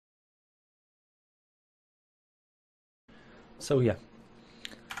So yeah.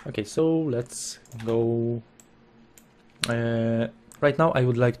 Okay, so let's go. Right now I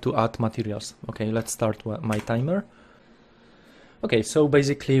would like to add materials. Okay, let's start my timer. Okay, so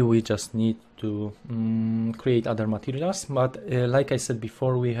basically we just need to create other materials, but like I said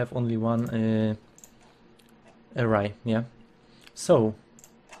before, we have only one array, yeah. So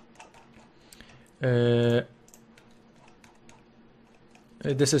this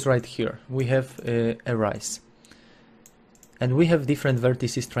is right here. We have arrays. And we have different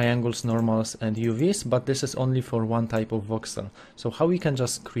vertices, triangles, normals, and UVs, but this is only for one type of voxel. So how we can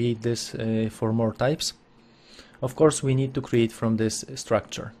just create this for more types? Of course, we need to create from this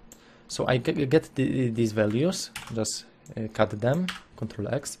structure. So I get these values, just cut them, Control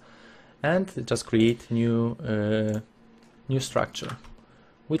X, and just create new structure,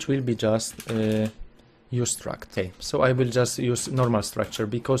 which will be just uStruct. Okay, so I will just use normal structure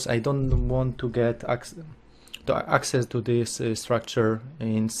because I don't want to get access to this structure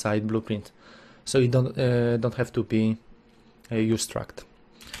inside Blueprint. So you don't have to be uStruct.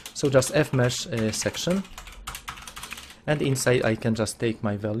 So just fmesh section. And inside I can just take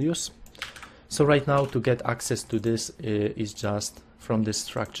my values. So right now to get access to this is just from this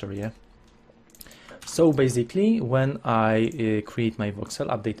structure, yeah. So basically when I create my voxel,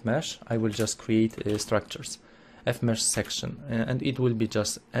 update mesh, I will just create structures, fmesh section, and it will be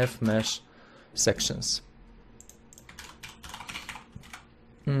just fmesh sections.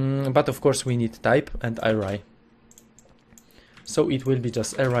 But of course we need type and array. So it will be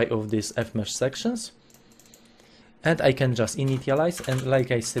just array of these fmesh sections. And I can just initialize, and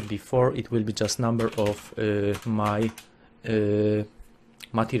like I said before, it will be just number of my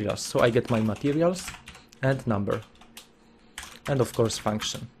materials. So I get my materials and number, and of course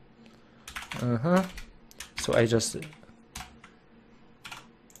function. So I just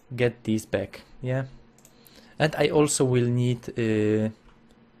get these back, yeah. And I also will need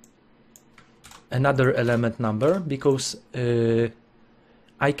another element number because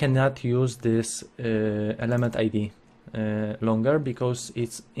I cannot use this element ID longer because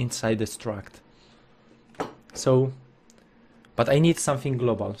it's inside the struct. So, but I need something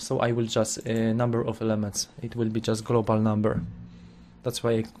global, so I will just number of elements. It will be just global number. That's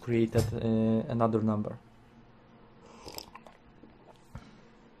why I created another number.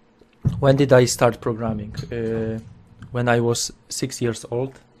 When did I start programming? When I was 6 years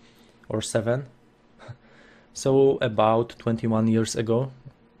old or 7. So about 21 years ago.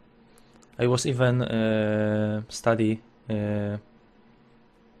 I was even study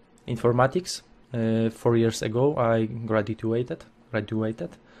informatics 4 years ago. I graduated.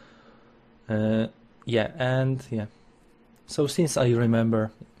 Yeah, and yeah. So since I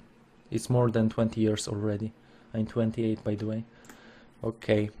remember, it's more than 20 years already. I'm 28, by the way.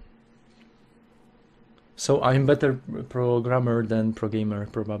 Okay. So I'm better programmer than programmer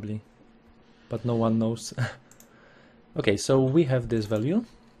probably, but no one knows. Okay, so we have this value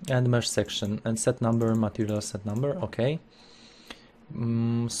and mesh section and set number, material set number. Okay.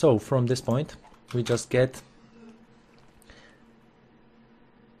 So from this point we just get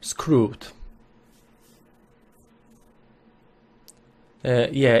screwed.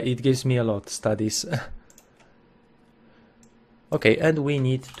 Yeah, it gives me a lot studies. Okay, and we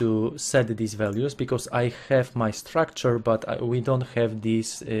need to set these values because I have my structure, but we don't have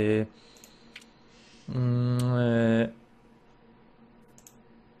these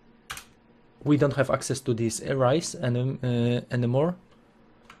we don't have access to these arrays anymore.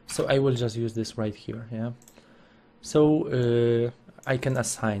 So I will just use this right here, yeah. So I can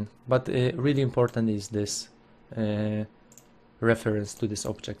assign, but really important is this reference to this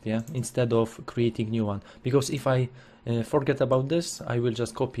object, yeah, instead of creating new one, because if I forget about this, I will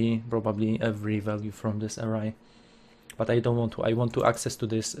just copy probably every value from this array, but I don't want to. I want to access to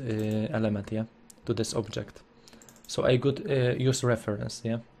this element, yeah, to this object. So I could use reference,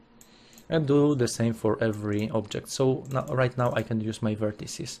 yeah, and do the same for every object. So now, right now I can use my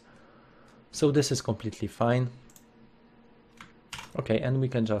vertices. So this is completely fine. Okay, and we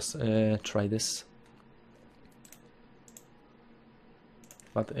can just try this.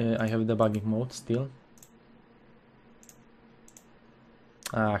 But I have debugging mode still.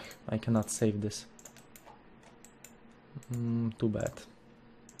 Ah, I cannot save this. Too bad.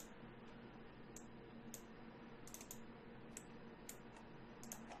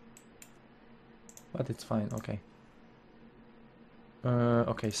 But it's fine, okay.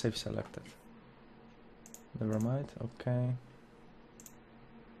 Okay, save selected. Never mind, okay.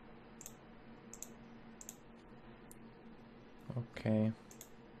 Okay.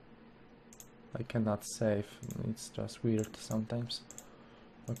 I cannot save, it's just weird sometimes.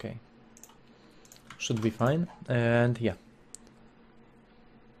 Okay. Should be fine, and yeah.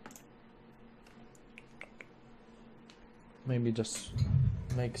 maybe just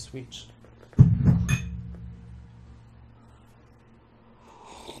make switch.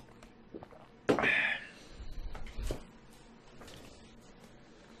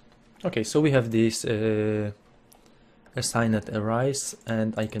 Okay, so we have this assigned arrays,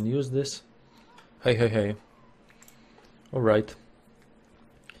 and I can use this. Hey. All right.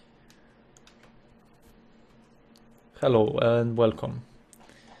 Hello and welcome.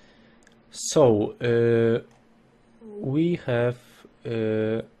 So we have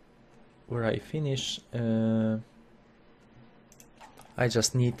where I finish. I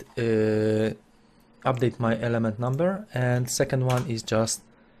just need update my element number, and second one is just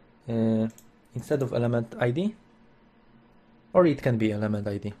instead of element ID, or it can be element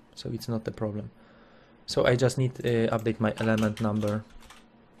ID, so it's not a problem. So I just need update my element number.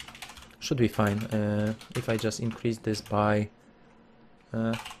 Should be fine if I just increase this by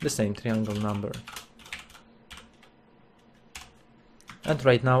the same triangle number. And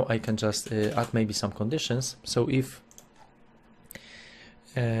right now I can just add maybe some conditions. So if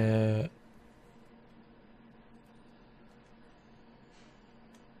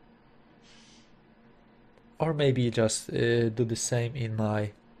or maybe just do the same in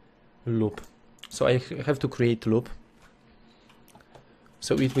my loop. So I have to create loop.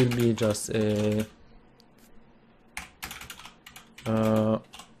 So it will be just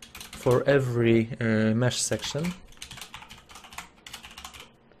for every mesh section,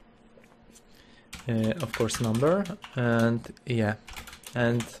 of course number, and yeah,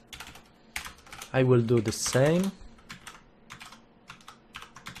 and I will do the same.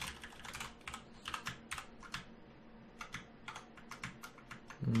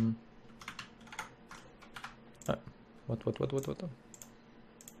 What?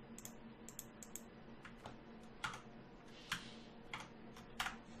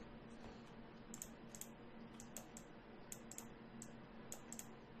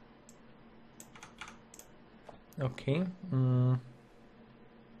 Okay.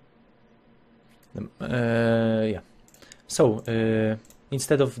 Yeah. So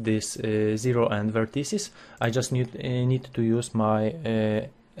instead of this 0 and vertices, I just need to use my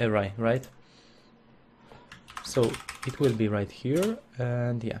array, right? So it will be right here,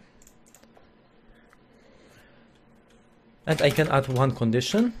 and yeah. And I can add one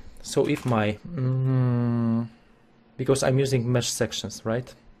condition. So if my because I'm using mesh sections,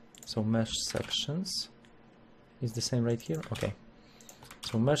 right? So mesh sections is the same right here. Okay.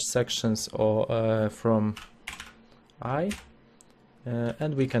 So mesh sections or from I,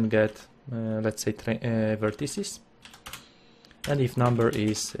 and we can get let's say vertices, and if number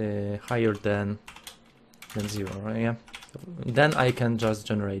is higher than 0, right? Yeah, then I can just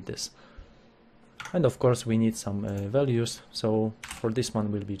generate this. And of course we need some values. So for this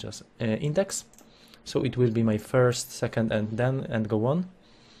one will be just index. So it will be my first, second, and then and go on.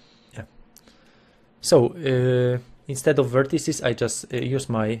 Yeah. So instead of vertices, I just use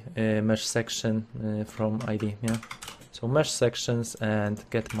my mesh section from ID. Yeah. So mesh sections and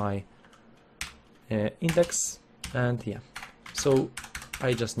get my index, and yeah. So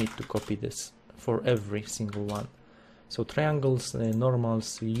I just need to copy this for every single one. So triangles,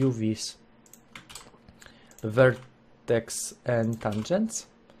 normals, UVs, vertex, and tangents,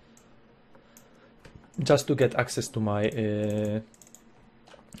 just to get access to my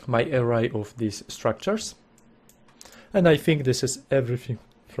my array of these structures. And I think this is everything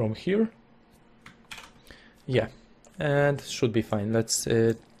from here. Yeah, and should be fine. Let's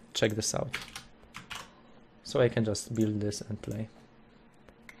check this out. So I can just build this and play.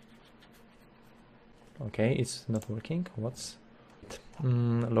 Okay, it's not working. What's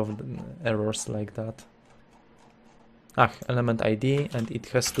love errors like that. Element ID, and it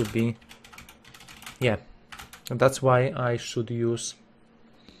has to be, yeah, that's why I should use.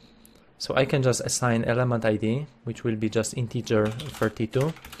 So I can just assign element ID, which will be just integer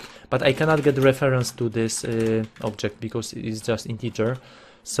 32, but I cannot get reference to this object because it is just integer.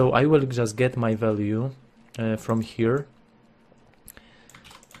 So I will just get my value from here,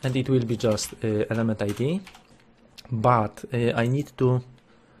 and it will be just element ID, but I need to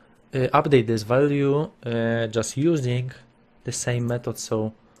update this value just using the same method.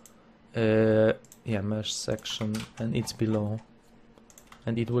 So yeah, mesh section, and it's below,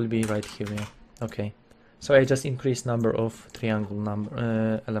 and it will be right here. Yeah. Okay, so I just increase number of triangle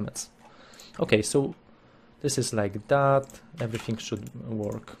number elements. Okay, so this is like that. Everything should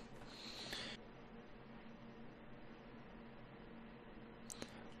work.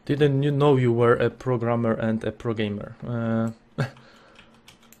 Didn't you know you were a programmer and a pro gamer?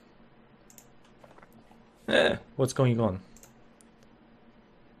 What's going on?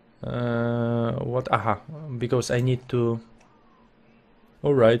 What? Aha, because I need to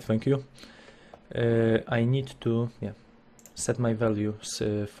All right, thank you. I need to set my values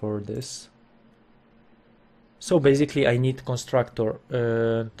for this. So basically I need constructor.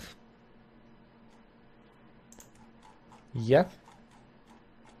 Yeah.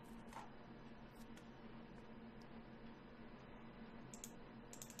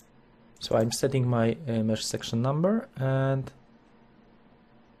 So I'm setting my mesh section number, and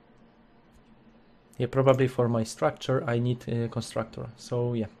yeah, probably for my structure I need a constructor.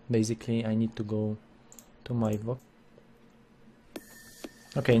 So yeah, basically I need to go to my voxel.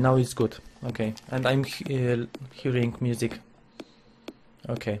 Okay, now it's good. Okay, and I'm hearing music.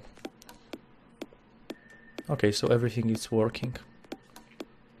 Okay. Okay, so everything is working.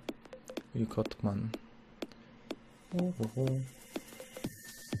 You got one.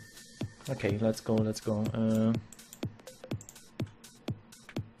 Okay, let's go.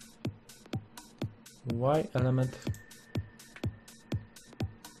 Y element.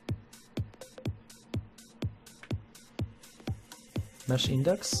 Mesh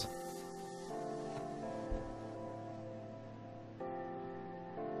index.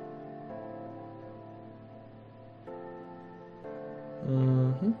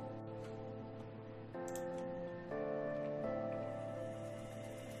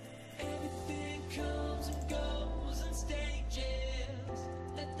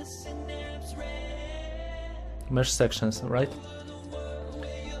 Mesh sections, right?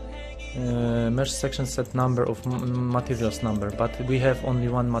 Mesh section set number of materials number, but we have only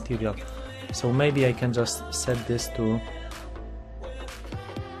one material, so maybe I can just set this to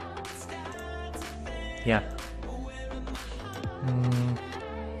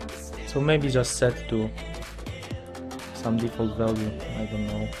so maybe just set to some default value. I don't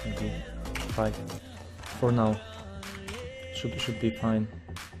know, maybe 5 for now. Should be fine.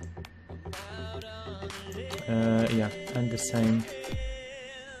 Yeah, and the same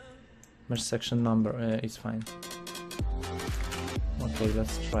mesh section number is fine. Okay,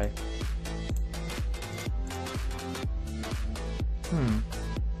 let's try.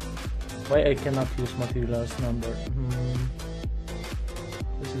 Why I cannot use materials number?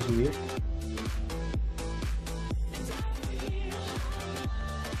 This is weird.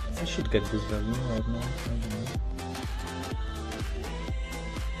 I should get this value right now. I don't know.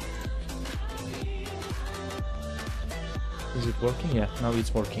 Is it working? Yeah, now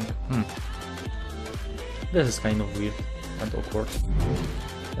it's working. This is kind of weird and awkward.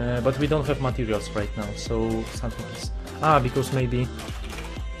 But we don't have materials right now, so something is... because maybe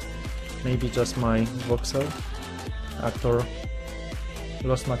just my voxel actor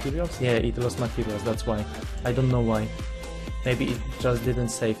lost materials? Yeah, it lost materials, that's why. I don't know why. Maybe it just didn't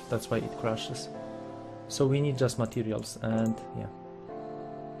save, that's why it crashes. So we need just materials, and yeah.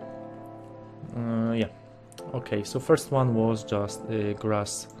 Okay, so first one was just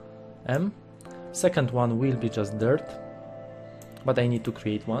grass M. Second one will be just dirt, but I need to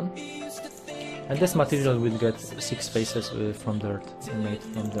create one. And this material will get 6 faces from dirt, made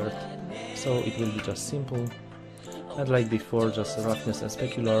from dirt. So it will be just simple. And like before, just roughness and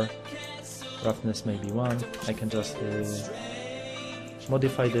specular. Roughness maybe 1. I can just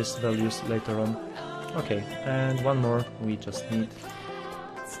modify these values later on. Okay, and one more we just need.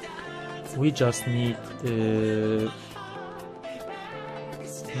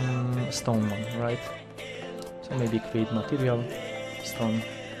 Stone one, right? So maybe create material, stone,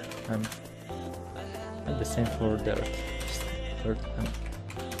 and the same for dirt.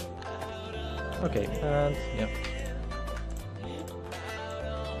 Okay, and yeah.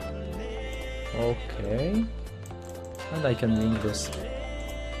 Okay, and I can link this.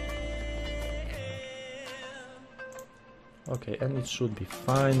 Okay, and it should be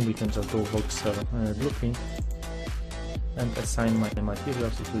fine. We can just go voxel blueprint and assign my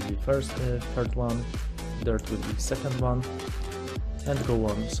materials. It will be third one, dirt will be second one, and go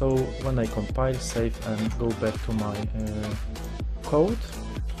on. So when I compile, save, and go back to my code,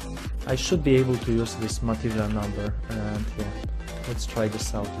 I should be able to use this material number. And yeah, let's try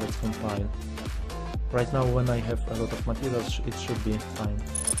this out. Let's compile. Right now, when I have a lot of materials, it should be fine.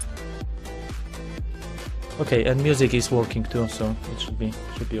 Okay, and music is working too, so it should be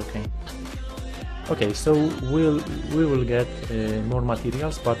okay. Okay, so we will get more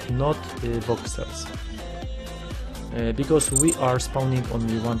materials, but not voxels, because we are spawning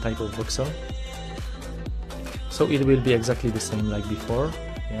only one type of voxel. So it will be exactly the same like before.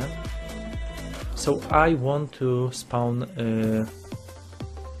 Yeah. So I want to spawn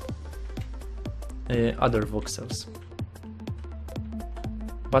other voxels.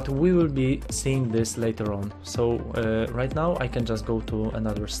 But we will be seeing this later on. So right now I can just go to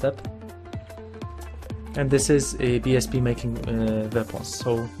another step. And this is a BSP making weapons,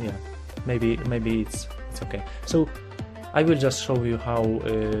 so yeah, maybe it's okay. So I will just show you how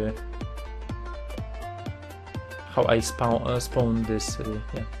I spawn this.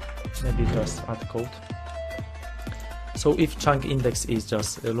 Yeah, maybe just add code. So if chunk index is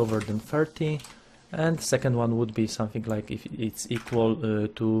just lower than 30, and second one would be something like if it's equal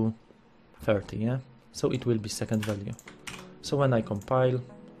to 30, yeah. So it will be second value. So when I compile,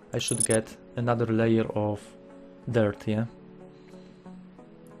 I should get another layer of dirt, yeah.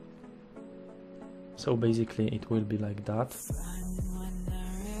 So basically it will be like that.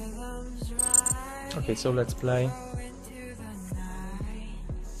 Okay, so let's play.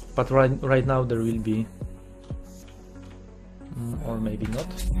 But right now there will be, or maybe not.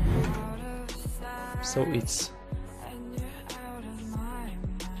 So it's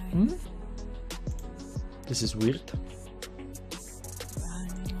this is weird.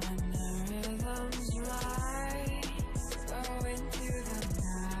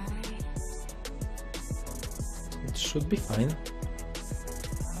 It should be fine.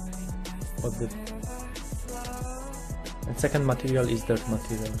 What the? And second material is dirt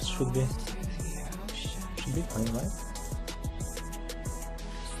material. Should be fine, right?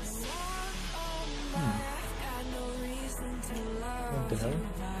 What the hell?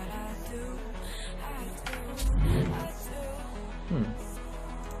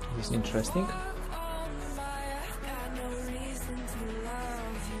 This is interesting.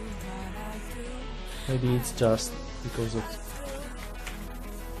 Maybe it's just because of...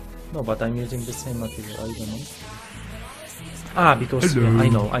 No, but I'm using the same material, I don't know. Ah, because... Yeah, I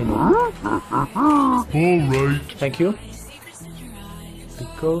know. Alright. Thank you.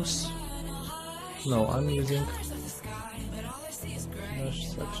 Because... No, I'm using... Mesh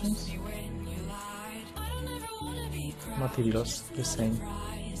sections. Materials, the same.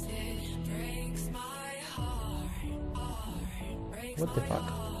 What the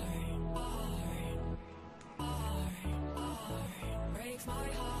fuck?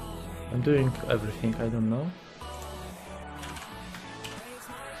 I'm doing everything, I don't know.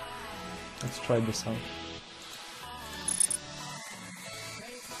 Let's try this out.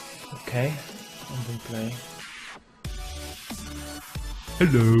 Okay, and then play.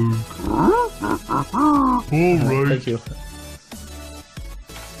 Hello. Alright. Thank you.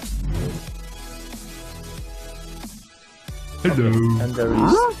 Hello. Okay. And there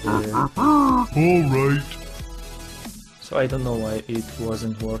is... Alright. So I don't know why it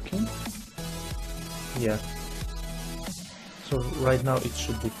wasn't working. Yeah. So right now it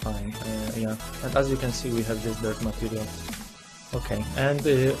should be fine. Yeah. And as you can see, we have this dirt material. Okay. And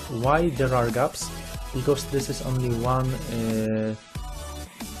why there are gaps? Because this is only one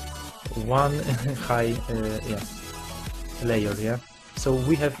high layer. Yeah. So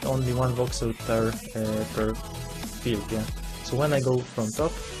we have only one voxel per field. Yeah. So when I go from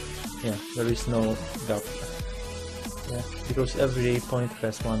top, yeah, there is no gap. Yeah, because every point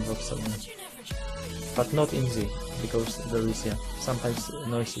has one voxel, but not in Z, because there is, yeah, sometimes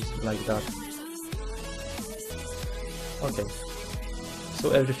noises like that. Okay,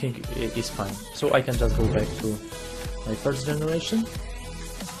 so everything is fine. So I can just go back to my first generation,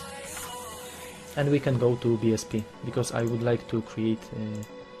 and we can go to BSP, because I would like to create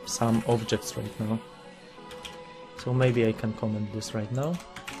some objects right now. So maybe I can comment this right now,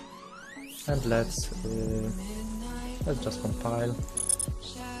 and let's just compile,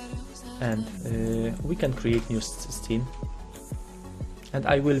 and we can create new scene, and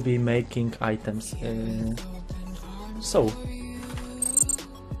I will be making items.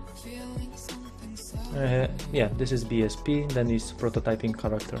 Yeah, this is BSP, then is prototyping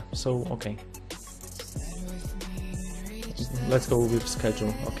character. So okay, let's go with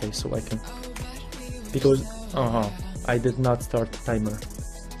schedule. Okay, so I can, because I did not start timer,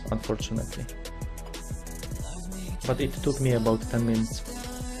 unfortunately. But it took me about 10 minutes.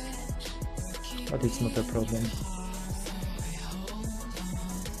 But it's not a problem.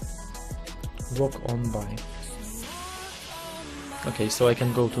 Walk on by. Okay, so I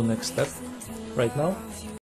can go to next step right now.